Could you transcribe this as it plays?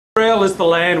Israel is the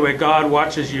land where God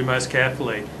watches you most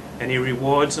carefully, and he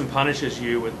rewards and punishes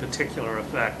you with particular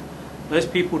effect.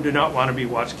 Most people do not want to be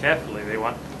watched carefully. They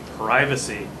want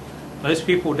privacy. Most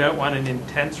people don't want an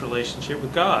intense relationship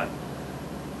with God.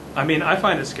 I mean, I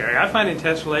find it scary. I find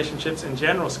intense relationships in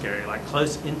general scary, like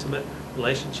close, intimate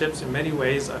relationships. In many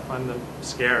ways, I find them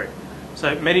scary.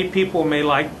 So many people may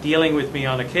like dealing with me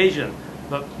on occasion,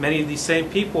 but many of these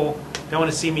same people don't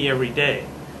want to see me every day.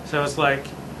 So it's like,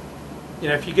 you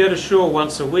know, if you go to shul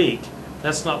once a week,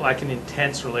 that's not like an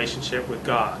intense relationship with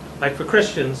God. Like for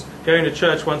Christians, going to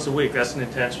church once a week, that's an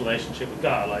intense relationship with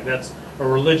God. Like that's a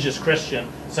religious Christian,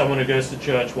 someone who goes to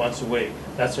church once a week.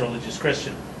 That's a religious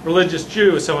Christian. Religious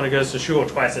Jew is someone who goes to shul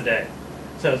twice a day.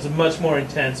 So it's a much more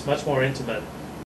intense, much more intimate